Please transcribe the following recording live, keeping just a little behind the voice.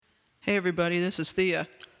Hey everybody, this is Thea,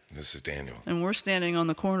 This is Daniel. and we're standing on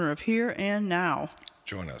the corner of Here and Now.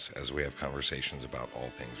 Join us as we have conversations about all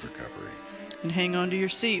things recovery. And hang on to your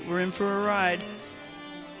seat, we're in for a ride.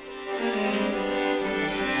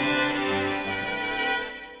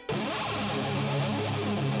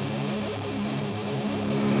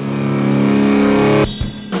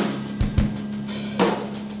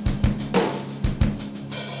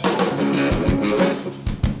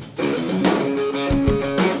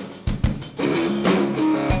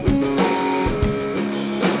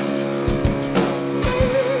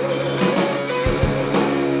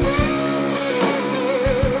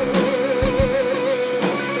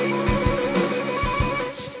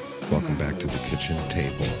 Welcome back to the kitchen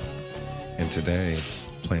table. And today,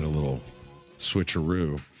 playing a little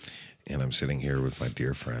switcheroo, and I'm sitting here with my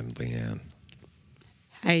dear friend, LeeAnn.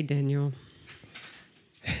 Hi, Daniel.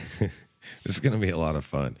 This is going to be a lot of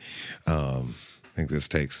fun. I think this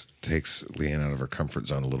takes LeeAnn out of her comfort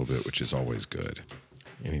zone a little bit, which is always good.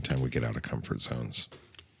 Anytime we get out of comfort zones.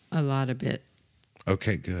 A lot of it.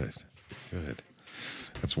 Okay, good.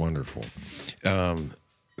 That's wonderful.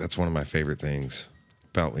 That's one of my favorite things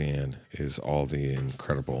about LeeAnn is all the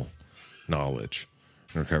incredible knowledge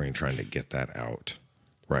and recovery and trying to get that out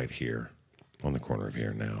right here on the corner of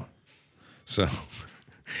Here Now. So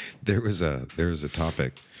there was a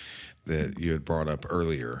topic that you had brought up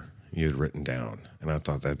earlier, you had written down, and I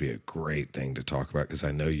thought that'd be a great thing to talk about because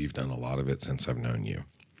I know you've done a lot of it since I've known you.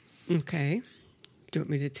 Okay. Do you want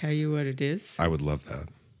me to tell you what it is? I would love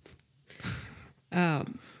that.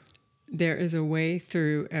 There is a way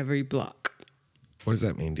through every block. What does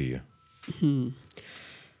that mean to you?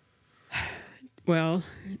 Well,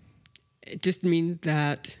 it just means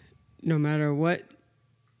that no matter what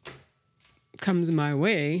comes my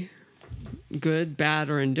way, good,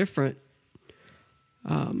 bad, or indifferent,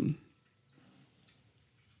 I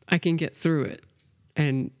can get through it.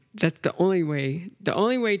 And that's the only way. The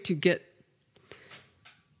only way to get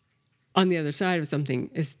on the other side of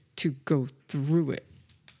something is to go through it.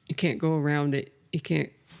 You can't go around it. You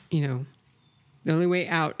can't, the only way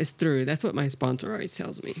out is through. That's what my sponsor always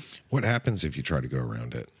tells me. What happens if you try to go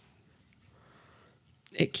around it?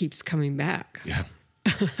 It keeps coming back Yeah.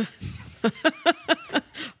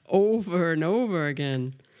 over and over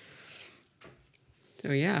again.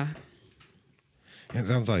 So, yeah. It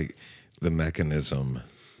sounds like the mechanism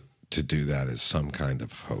to do that is some kind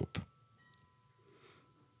of hope.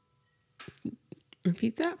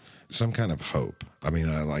 Repeat that? Some kind of hope. I mean,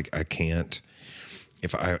 I can't,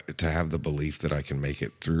 to have the belief that I can make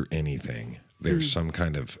it through anything, there's some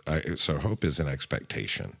kind of, so hope is an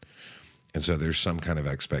expectation. And so there's some kind of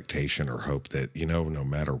expectation or hope that, no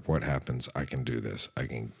matter what happens, I can do this. I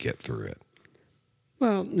can get through it.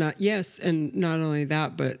 Well, and not only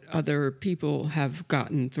that, but other people have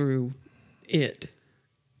gotten through it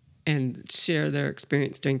and share their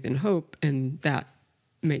experience, strength, and hope, and that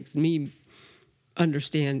makes me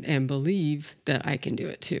understand and believe that I can do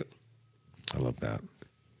it too. I love that.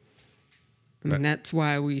 I mean, that's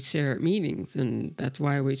why we share at meetings, and that's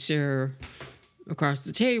why we share across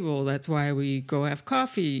the table. That's why we go have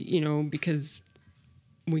coffee, because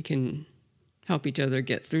we can help each other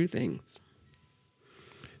get through things.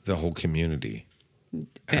 The whole community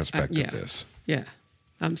aspect of this. Yeah,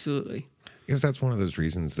 absolutely. I guess that's one of those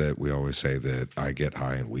reasons that we always say that I get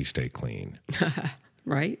high and we stay clean.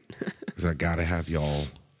 Right? Because I got to have y'all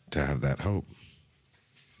to have that hope.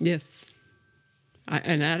 Yes.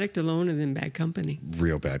 An addict alone is in bad company.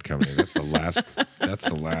 Real bad company. That's the last. That's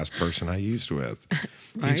the last person I used with.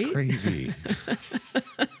 Right? He's crazy.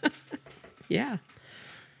 Yeah.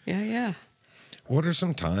 What are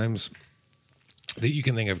some times that you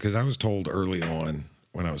can think of? Because I was told early on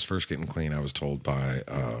when I was first getting clean, I was told by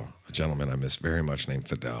a gentleman I miss very much named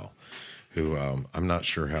Fidel, who I'm not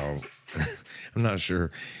sure how. I'm not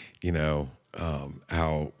sure,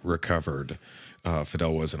 how recovered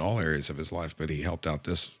Fidel was in all areas of his life, but he helped out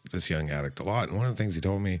this young addict a lot. And one of the things he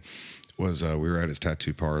told me was we were at his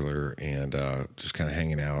tattoo parlor and just kind of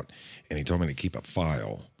hanging out, and he told me to keep a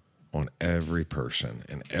file on every person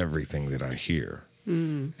and everything that I hear.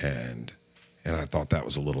 And I thought that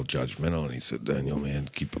was a little judgmental. And he said, Daniel, man,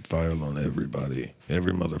 keep a file on everybody,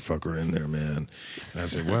 every motherfucker in there, man. And I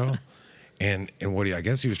said, well... And what I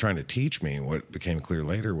guess he was trying to teach me, and what became clear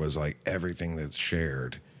later was like everything that's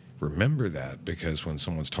shared, remember that, because when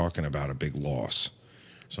someone's talking about a big loss,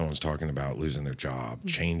 someone's talking about losing their job,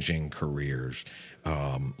 changing careers,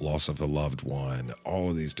 loss of a loved one, all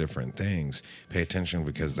of these different things, pay attention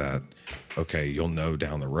because you'll know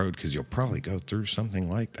down the road because you'll probably go through something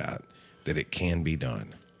like that it can be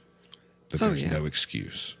done, that there's no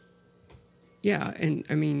excuse. Yeah, and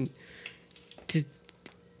I mean,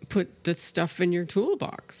 put the stuff in your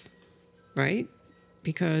toolbox, right?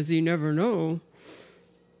 Because you never know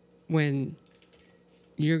when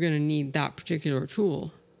you're going to need that particular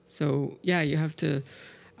tool. So, yeah, you have to.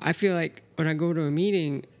 I feel like when I go to a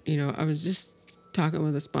meeting, I was just talking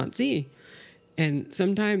with a sponsee, and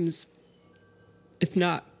sometimes it's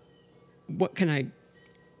not what can I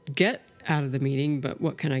get out of the meeting, but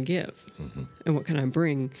what can I give and what can I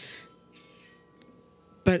bring.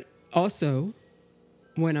 But also,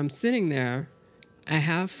 when I'm sitting there, I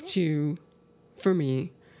have to, for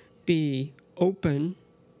me, be open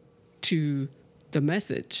to the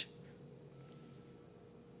message.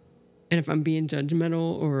 And if I'm being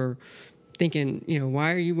judgmental or thinking,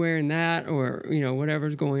 why are you wearing that, or,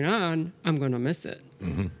 whatever's going on, I'm going to miss it.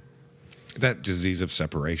 Mm-hmm. That disease of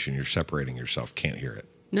separation, you're separating yourself, can't hear it.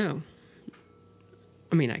 No.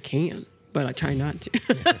 I mean, I can, but I try not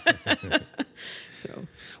to. So,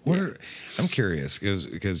 I'm curious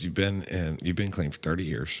because you've been clean for 30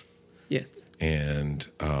 years. Yes. And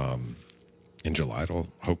in July, it'll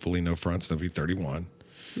hopefully no fronts. That'll be 31.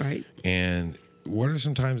 Right. And what are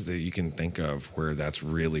some times that you can think of where that's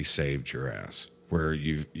really saved your ass? Where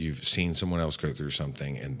you've seen someone else go through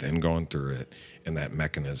something and then gone through it, and that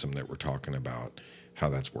mechanism that we're talking about, how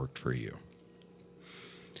that's worked for you?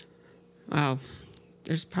 Wow.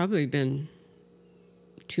 There's probably been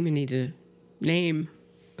too many to name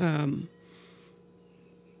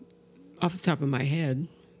off the top of my head,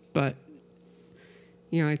 but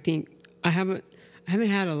I think I haven't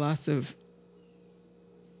had a loss of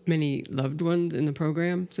many loved ones in the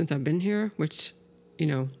program since I've been here, which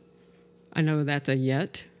I know that's a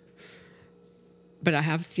yet, but I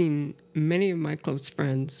have seen many of my close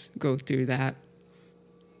friends go through that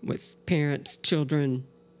with parents, children,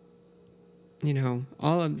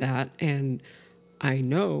 all of that, and I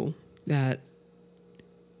know that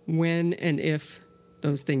when and if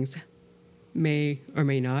those things may or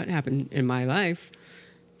may not happen in my life,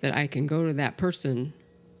 that I can go to that person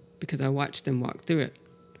because I watched them walk through it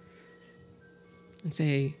and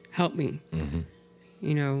say, help me.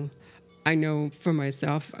 Mm-hmm. I know for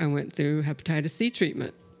myself, I went through hepatitis C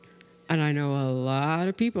treatment, and I know a lot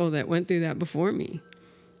of people that went through that before me.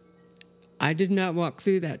 I did not walk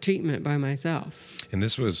through that treatment by myself. And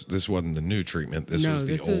this wasn't the new treatment. This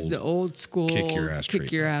was the old school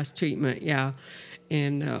kick your ass treatment. Yeah.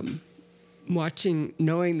 And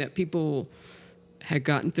knowing that people had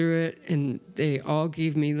gotten through it, and they all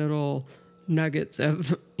gave me little nuggets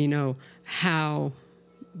of, how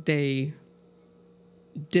they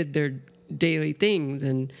did their daily things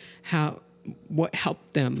and what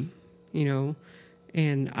helped them,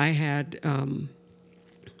 and I had,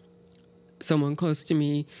 someone close to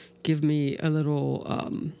me give me a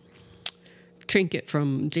little trinket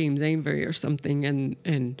from James Avery or something,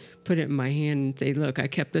 and put it in my hand and say, look, I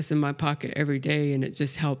kept this in my pocket every day, and it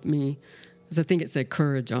just helped me, because I think it said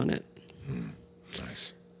courage on it.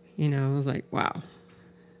 Nice. I was like, wow.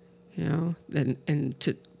 And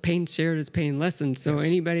to pain shared is pain lessened. So yes.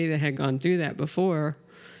 Anybody that had gone through that before,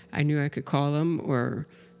 I knew I could call them or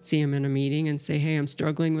see them in a meeting and say, hey, I'm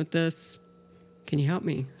struggling with this. Can you help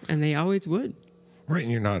me? And they always would. Right,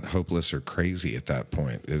 and you're not hopeless or crazy at that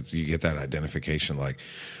point. You get that identification like,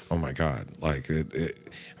 oh, my God, like I'm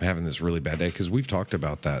having this really bad day. Because we've talked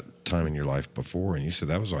about that time in your life before, and you said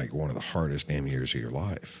that was like one of the hardest damn years of your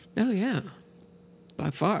life. Oh, yeah, by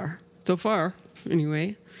far. So far,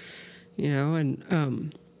 anyway.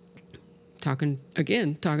 And talking to a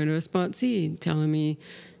sponsee, telling me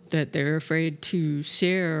that they're afraid to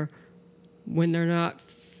share when they're not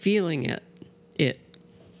feeling it,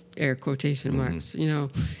 air quotation marks,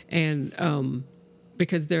 and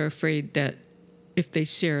because they're afraid that if they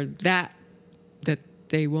share that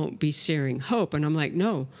they won't be sharing hope. And I'm like,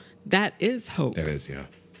 no, that is hope. That is, yeah.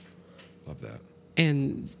 Love that.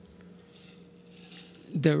 And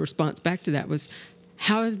the response back to that was,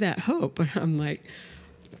 how is that hope? And I'm like,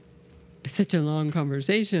 it's such a long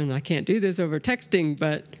conversation. I can't do this over texting,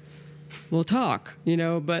 but we'll talk,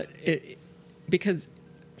 because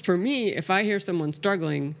for me, if I hear someone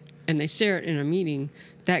struggling and they share it in a meeting,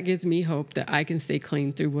 that gives me hope that I can stay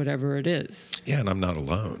clean through whatever it is. Yeah, and I'm not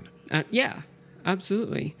alone. Yeah,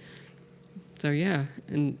 absolutely. So yeah,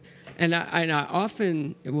 and I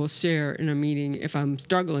often will share in a meeting if I'm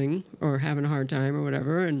struggling or having a hard time or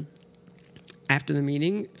whatever, and after the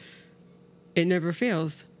meeting, it never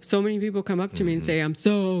fails. So many people come up to me and say, I'm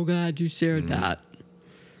so glad you shared that.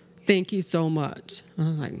 Thank you so much. I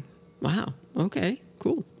was like, wow, okay,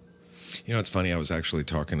 cool. It's funny. I was actually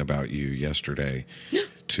talking about you yesterday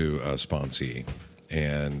to a sponsee,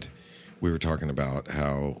 and we were talking about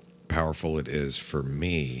how powerful it is for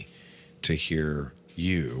me to hear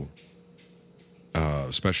you,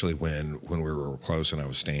 especially when we were close and I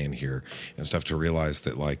was staying here and stuff, to realize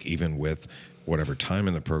that like even with whatever time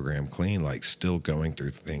in the program clean, like still going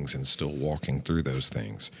through things and still walking through those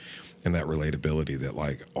things, and that relatability that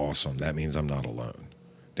like, awesome, that means I'm not alone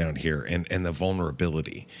down here, and the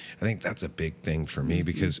vulnerability. I think that's a big thing for me,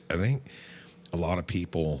 because I think a lot of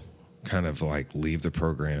people kind of like leave the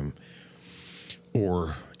program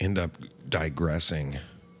or end up digressing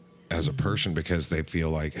as a person because they feel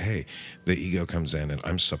like, hey, the ego comes in and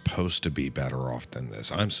I'm supposed to be better off than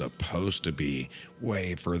this. I'm supposed to be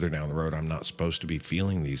way further down the road. I'm not supposed to be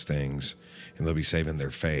feeling these things, and they'll be saving their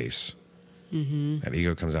face. That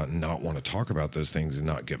ego comes out and not want to talk about those things and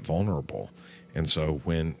not get vulnerable. And so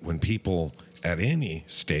when people at any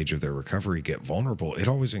stage of their recovery get vulnerable, it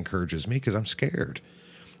always encourages me, because I'm scared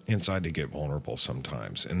inside to get vulnerable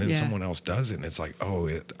sometimes. And then someone else does it, and it's like, oh,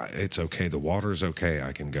 it's okay. The water's okay.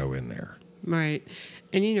 I can go in there. Right.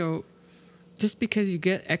 And, you know, just because you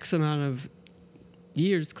get X amount of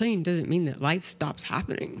years clean doesn't mean that life stops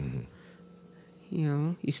happening. You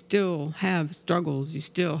know, you still have struggles. You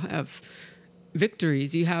still have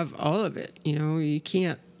victories. You have all of it. You know,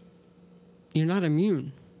 you're not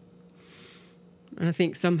immune. And I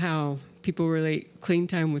think somehow people relate clean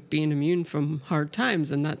time with being immune from hard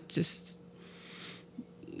times, and that's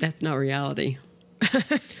not reality.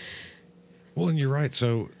 Well, and you're right.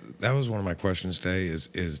 So that was one of my questions today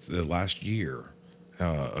is the last year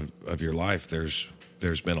of your life, there's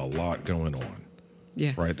been a lot going on.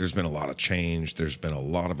 Yeah. Right? There's been a lot of change. There's been a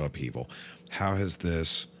lot of upheaval. How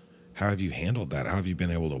have you handled that? How have you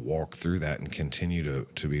been able to walk through that and continue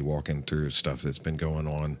to be walking through stuff that's been going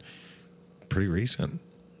on pretty recent?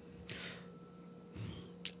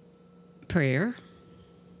 Prayer,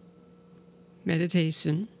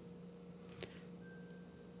 meditation.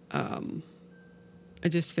 I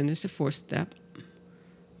just finished a 4th step,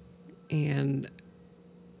 and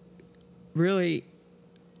really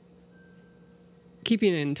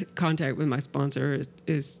keeping in contact with my sponsor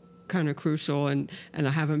is kind of crucial, and I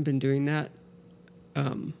haven't been doing that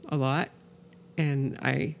a lot. And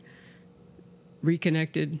I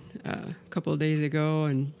reconnected a couple of days ago,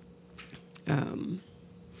 and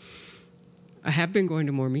I have been going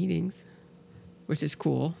to more meetings, which is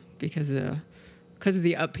cool, because of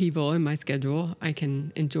the upheaval in my schedule. I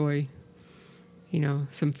can enjoy, you know,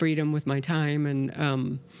 some freedom with my time,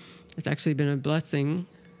 and it's actually been a blessing.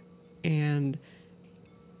 And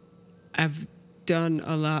I've done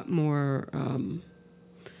a lot more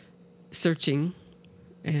searching,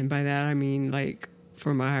 and by that I mean like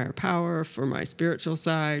for my higher power, for my spiritual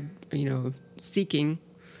side, you know, seeking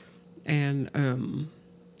and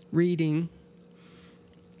reading,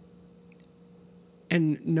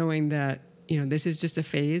 and knowing that, you know, this is just a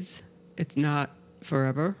phase. It's not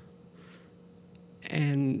forever.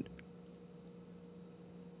 And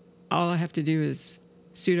all I have to do is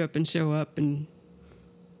suit up and show up and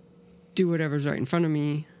do whatever's right in front of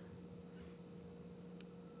me,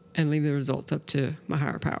 and leave the results up to my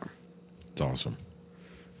higher power. It's awesome.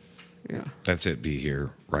 Yeah. That's it. Be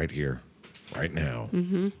here, right now.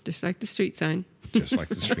 Just like the street sign. Just like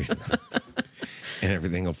the street. And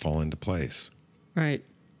everything will fall into place. Right.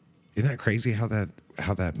 Isn't that crazy how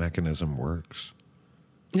that mechanism works?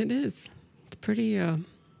 It is. It's pretty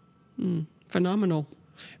phenomenal.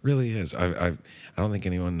 It really is. I don't think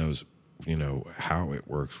anyone knows, you know, how it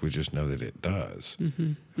works. We just know that it does.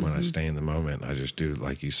 When I stay in the moment, I just do,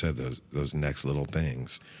 like you said, those next little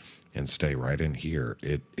things, and stay right in here.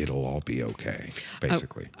 It'll all be okay,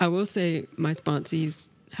 basically. I will say my sponsees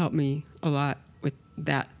helped me a lot with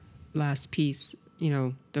that last piece. You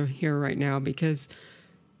know, they're here right now because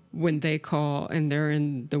when they call and they're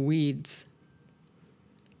in the weeds,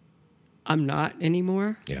 I'm not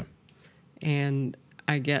anymore. Yeah. And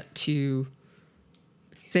I get to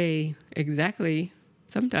say exactly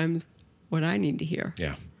sometimes what I need to hear.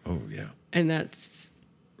 Yeah. Oh, yeah. And that's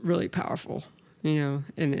really powerful, you know,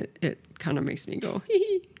 and it kind of makes me go, hee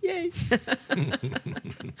hee, yay. So,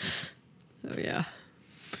 yeah,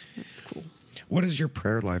 that's cool. What does your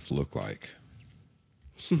prayer life look like?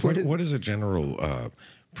 What does a general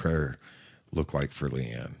prayer look like for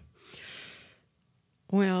LeeAnn?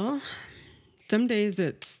 Well, some days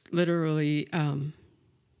it's literally,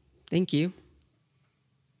 thank you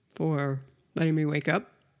for letting me wake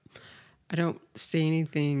up. I don't say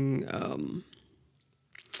anything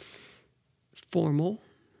formal.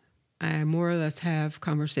 I more or less have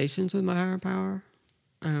conversations with my higher power.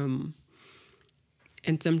 And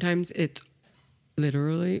sometimes it's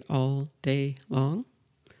literally all day long.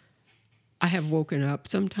 I have woken up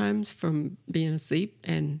sometimes from being asleep,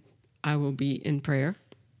 and I will be in prayer.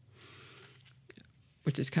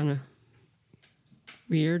 which is kind of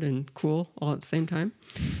weird and cool all at the same time.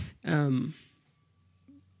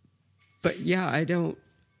 But yeah, I don't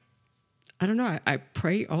know. I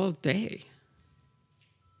pray all day.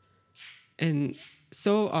 And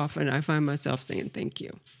so often I find myself saying thank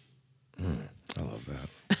you. I love that.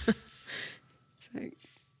 It's like,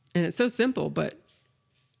 and it's so simple, but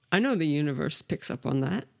I know the universe picks up on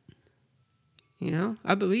that.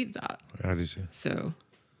 I believe that. I do too. So,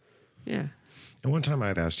 yeah. And one time I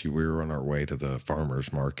had asked you, we were on our way to the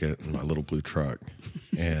farmer's market in my little blue truck,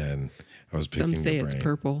 and I was picking Some say your it's brain.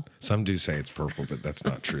 purple. Some do say it's purple, but that's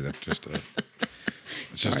not true. That's just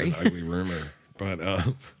an ugly rumor. But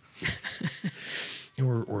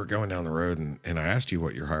we're going down the road, and I asked you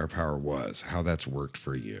what your higher power was, how that's worked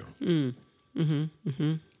for you.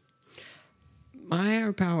 My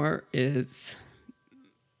higher power is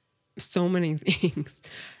so many things.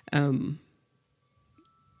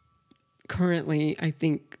 Currently, I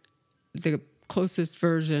think the closest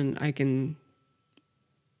version I can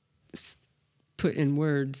put in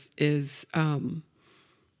words is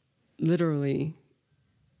literally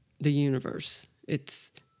the universe.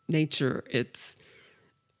 It's nature. It's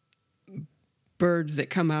birds that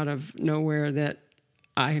come out of nowhere that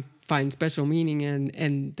I find special meaning in,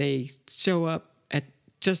 and they show up at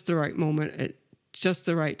just the right moment, at just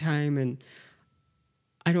the right time, and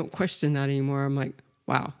I don't question that anymore. I'm like,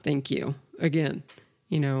 wow, thank you again,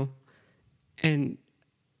 and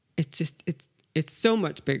it's so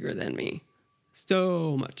much bigger than me,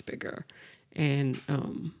 so much bigger, and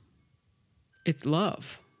it's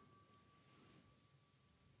love.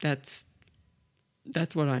 That's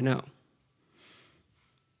what I know.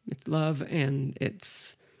 It's love, and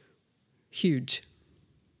it's huge.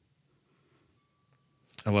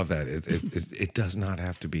 I love that. It does not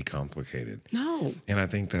have to be complicated. No. And I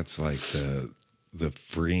think that's like the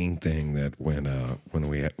freeing thing that when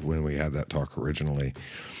we had that talk originally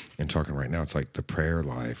and talking right now, it's like the prayer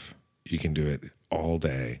life. You can do it all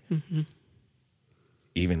day,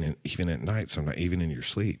 even at night. Sometimes even in your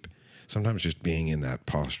sleep. Sometimes just being in that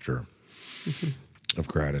posture of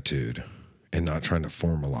gratitude and not trying to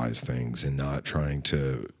formalize things and not trying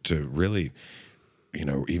to really,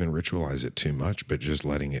 even ritualize it too much, but just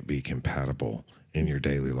letting it be compatible in your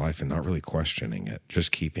daily life and not really questioning it,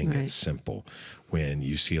 just keeping it simple. When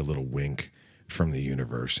you see a little wink from the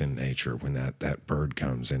universe in nature, when that bird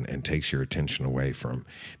comes and takes your attention away from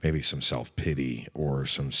maybe some self-pity or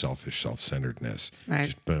some selfish self-centeredness,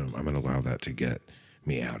 just boom, I'm going to allow that to get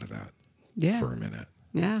me out of that for a minute.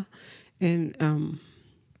 Yeah. And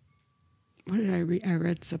what did I read? I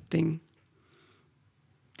read something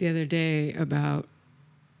the other day about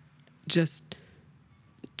just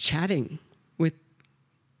chatting with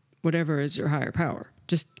whatever is your higher power,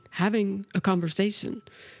 just having a conversation.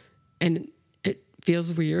 And it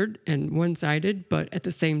feels weird and one-sided, but at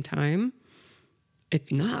the same time,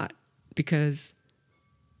 it's not, because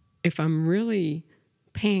if I'm really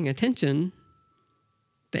paying attention,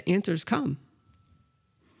 the answers come.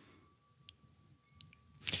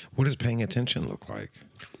 What does paying attention look like?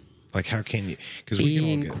 Like, how can you? Because we can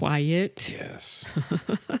all get quiet. Yes.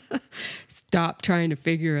 Stop trying to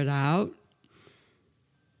figure it out.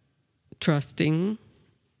 Trusting.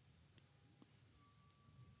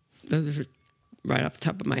 Those are right off the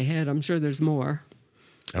top of my head. I'm sure there's more.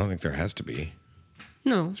 I don't think there has to be.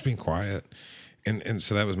 No. Just being quiet. And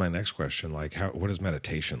so that was my next question. Like, what does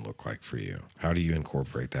meditation look like for you? How do you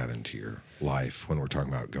incorporate that into your life when we're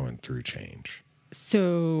talking about going through change?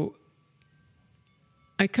 So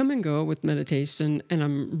I come and go with meditation,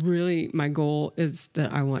 and my goal is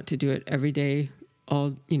that I want to do it every day,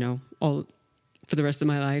 all for the rest of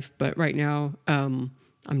my life. But right now, I'm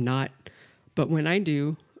not. But when I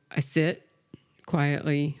do, I sit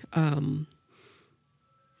quietly. I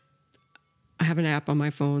have an app on my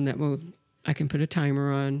phone that I can put a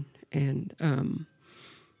timer on, and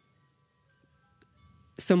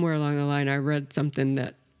somewhere along the line, I read something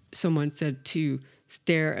that someone said to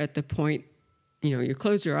stare at the point. You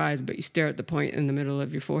close your eyes, but you stare at the point in the middle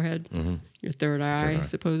of your forehead, your third eye,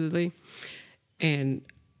 supposedly. And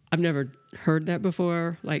I've never heard that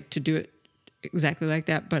before, like to do it exactly like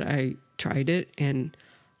that, but I tried it, and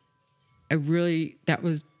that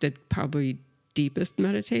was the probably deepest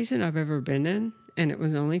meditation I've ever been in, and it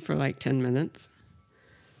was only for like 10 minutes.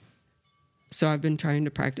 So I've been trying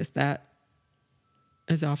to practice that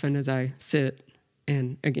as often as I sit.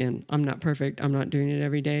 And again, I'm not perfect. I'm not doing it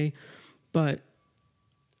every day, but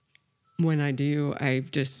when I do, I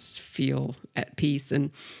just feel at peace.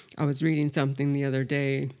 And I was reading something the other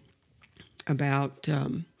day about,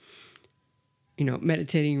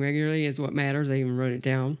 meditating regularly is what matters. I even wrote it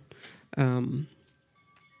down.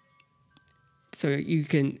 So you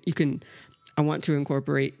can. I want to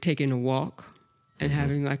incorporate taking a walk and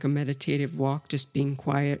having like a meditative walk, just being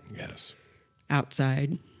quiet. Yes.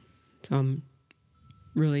 Outside. So I'm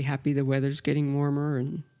really happy the weather's getting warmer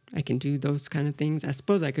and I can do those kind of things. I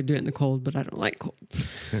suppose I could do it in the cold, but I don't like cold.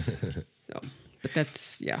 But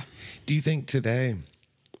that's, yeah. Do you think today,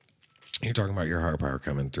 you're talking about your higher power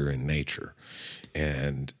coming through in nature,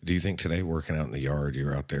 and do you think today working out in the yard,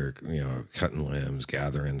 you're out there, cutting limbs,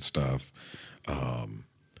 gathering stuff,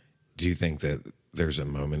 do you think that there's a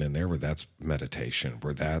moment in there where that's meditation,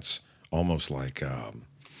 where that's almost like,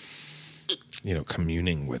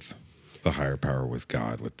 communing with the higher power, with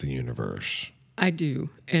God, with the universe? I do.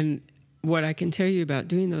 And what I can tell you about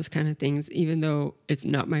doing those kind of things, even though it's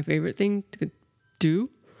not my favorite thing to do,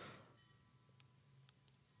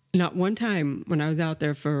 not one time when I was out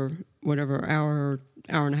there for whatever hour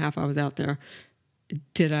and a half I was out there,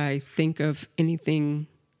 did I think of anything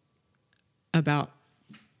about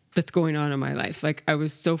that's going on in my life. Like I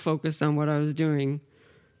was so focused on what I was doing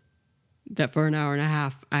that for an hour and a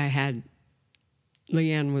half LeeAnn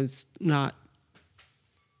was not,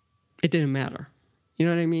 it didn't matter. You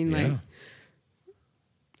know what I mean? Yeah. Like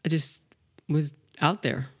I just was out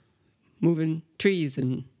there moving trees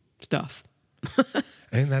and stuff.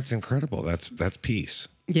 And that's incredible. That's peace.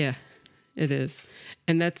 Yeah, it is.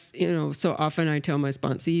 And that's, so often I tell my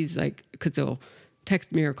sponsees, like, because they'll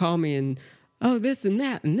text me or call me and, oh, this and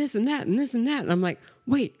that and this and that and this and that. And I'm like,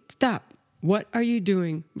 wait, stop. What are you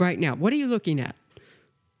doing right now? What are you looking at?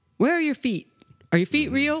 Where are your feet? Are your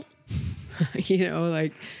feet real?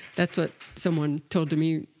 Like that's what someone told to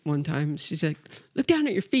me one time. She said, look down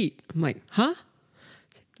at your feet. I'm like, huh?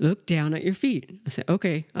 Look down at your feet. I said,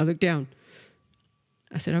 okay, I'll look down.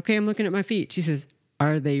 I said, okay, I'm looking at my feet. She says,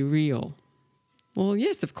 are they real? Well,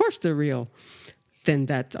 yes, of course they're real. Then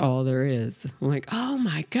that's all there is. I'm like, oh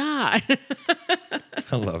my God.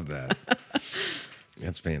 I love that.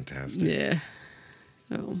 That's fantastic. Yeah.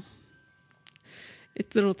 So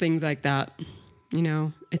it's little things like that.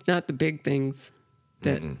 It's not the big things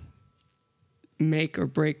that make or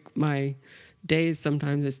break my days.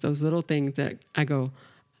 Sometimes it's those little things that I go,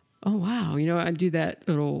 oh, wow. I do that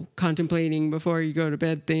little contemplating before you go to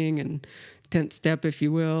bed thing and 10th step, if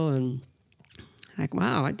you will. And like,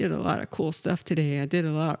 wow, I did a lot of cool stuff today. I did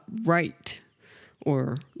a lot right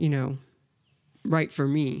or, right for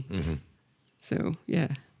me. Mm-hmm. So, yeah.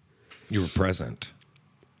 You were present.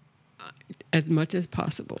 As much as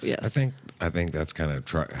possible, yes. I think that's kind of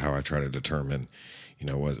how I try to determine,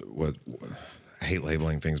 what I hate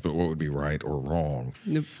labeling things, but what would be right or wrong?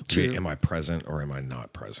 True. Am I present or am I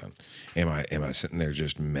not present? Am I sitting there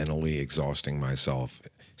just mentally exhausting myself,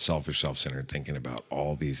 selfish, self-centered, thinking about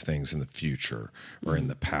all these things in the future or in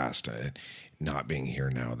the past, not being here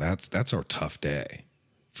now? That's a tough day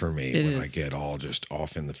for me when I get all just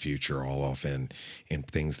off in the future, all off in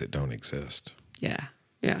things that don't exist. Yeah,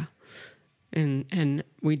 yeah. And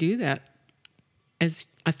we do that as,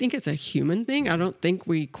 I think it's a human thing. I don't think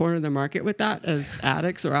we corner the market with that as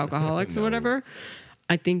addicts or alcoholics No. or whatever.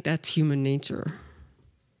 I think that's human nature.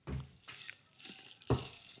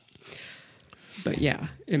 But yeah,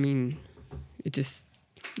 it just,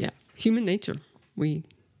 human nature. We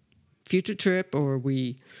future trip or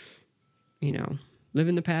we, live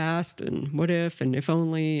in the past and what if and if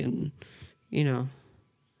only and, and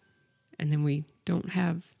then we don't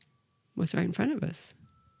have what's right in front of us.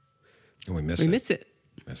 And we miss it. Miss it.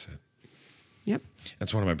 Yep.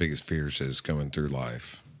 That's one of my biggest fears is going through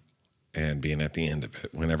life and being at the end of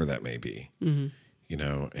it, whenever that may be, and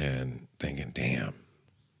thinking, damn,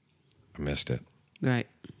 I missed it. Right.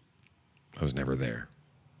 I was never there.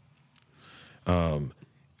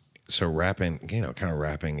 So wrapping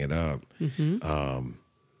it up,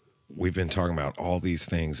 we've been talking about all these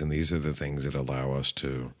things, and these are the things that allow us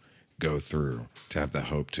to go through, to have the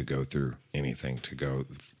hope to go through anything, to go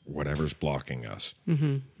whatever's blocking us,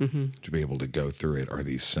 to be able to go through it are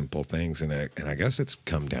these simple things. And I guess it's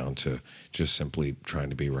come down to just simply trying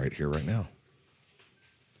to be right here, right now.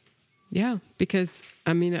 Yeah, because,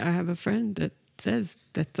 I have a friend that says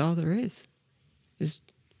that's all there is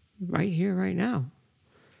right here, right now.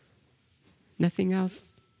 Nothing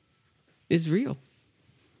else is real.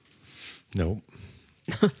 Nope.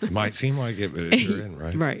 It might seem like it, but it sure isn't,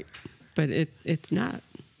 right? Right. But it's not.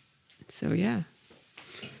 So, yeah.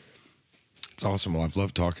 It's awesome. Well, I've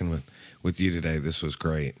loved talking with you today. This was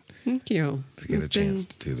great. Thank you. To get a chance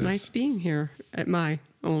to do this. Nice being here at my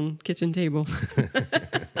own kitchen table.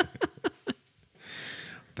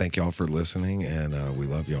 Thank y'all for listening, and we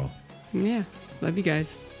love y'all. Yeah. Love you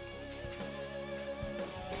guys.